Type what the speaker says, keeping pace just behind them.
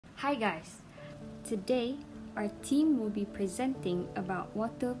Hi guys! Today, our team will be presenting about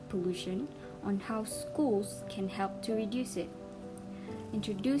water pollution on how schools can help to reduce it.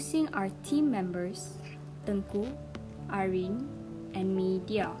 Introducing our team members, Tengku, Arin, and me,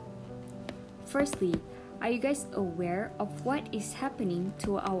 Dhiya. Firstly, are you guys aware of what is happening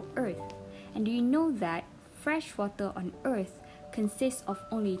to our Earth? And do you know that fresh water on Earth consists of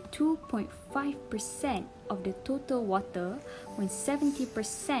only 2.5% of the total water when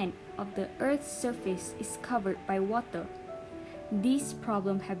 70% of the Earth's surface is covered by water? These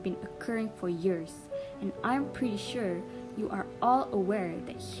problems have been occurring for years, and I'm pretty sure you are all aware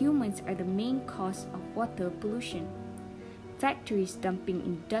that humans are the main cause of water pollution. Factories dumping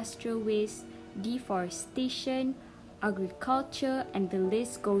industrial waste, deforestation, agriculture, and the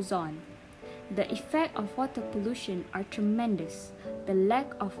list goes on. The effects of water pollution are tremendous. The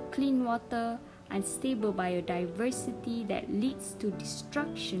lack of clean water, unstable biodiversity that leads to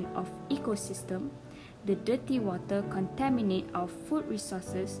destruction of ecosystem, the dirty water contaminate our food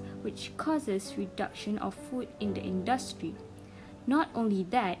resources, which causes reduction of food in the industry. Not only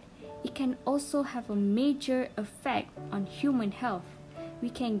that, it can also have a major effect on human health. We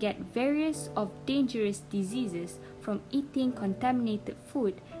can get various of dangerous diseases from eating contaminated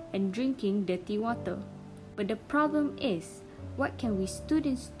food and drinking dirty water. But the problem is, what can we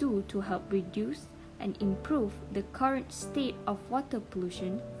students do to help reduce and improve the current state of water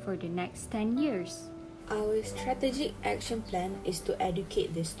pollution for the next 10 years? Our strategic action plan is to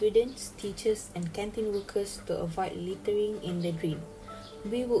educate the students, teachers, and canteen workers to avoid littering in the drain.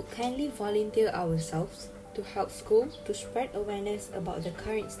 We would kindly volunteer ourselves to help school to spread awareness about the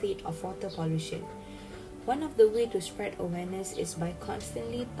current state of water pollution. One of the ways to spread awareness is by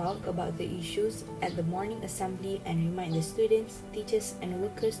constantly talk about the issues at the morning assembly and remind the students, teachers, and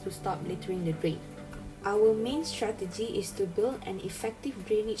workers to stop littering the drain. Our main strategy is to build an effective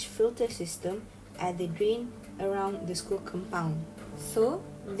drainage filter system at the drain around the school compound. So,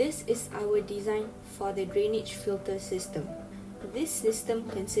 this is our design for the drainage filter system. This system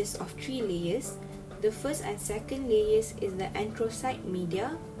consists of 3 layers. The first and second layers is the anthracite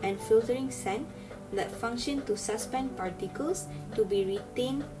media and filtering sand that function to suspend particles to be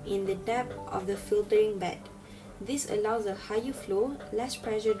retained in the depth of the filtering bed. This allows a higher flow, less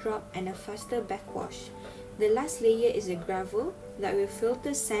pressure drop, and a faster backwash. The last layer is a gravel that will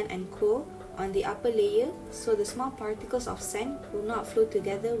filter sand and coal on the upper layer so the small particles of sand will not flow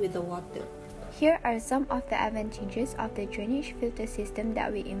together with the water. Here are some of the advantages of the drainage filter system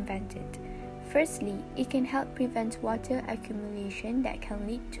that we invented. Firstly, it can help prevent water accumulation that can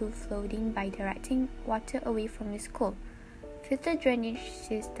lead to flooding by directing water away from the school. Filter drainage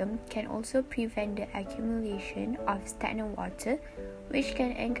system can also prevent the accumulation of stagnant water, which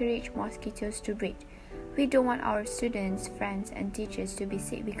can encourage mosquitoes to breed. We don't want our students, friends, and teachers to be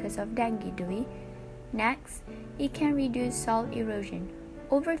sick because of dengue, do we? Next, it can reduce soil erosion.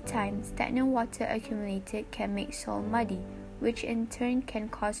 Over time, stagnant water accumulated can make soil muddy, which in turn can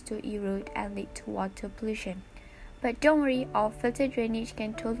cause to erode and lead to water pollution. But don't worry, our filter drainage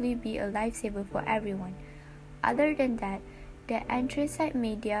can totally be a lifesaver for everyone. Other than that, the anthracite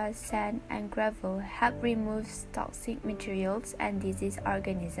media, sand, and gravel help remove toxic materials and disease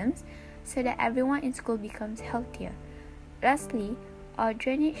organisms so that everyone in school becomes healthier. Lastly, our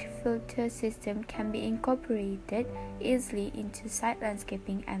drainage filter system can be incorporated easily into site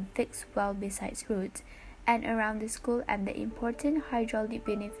landscaping and fixed well beside roads and around the school, and the important hydraulic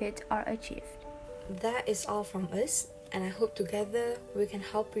benefits are achieved. That is all from us, and I hope together we can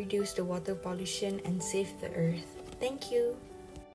help reduce the water pollution and save the earth. Thank you.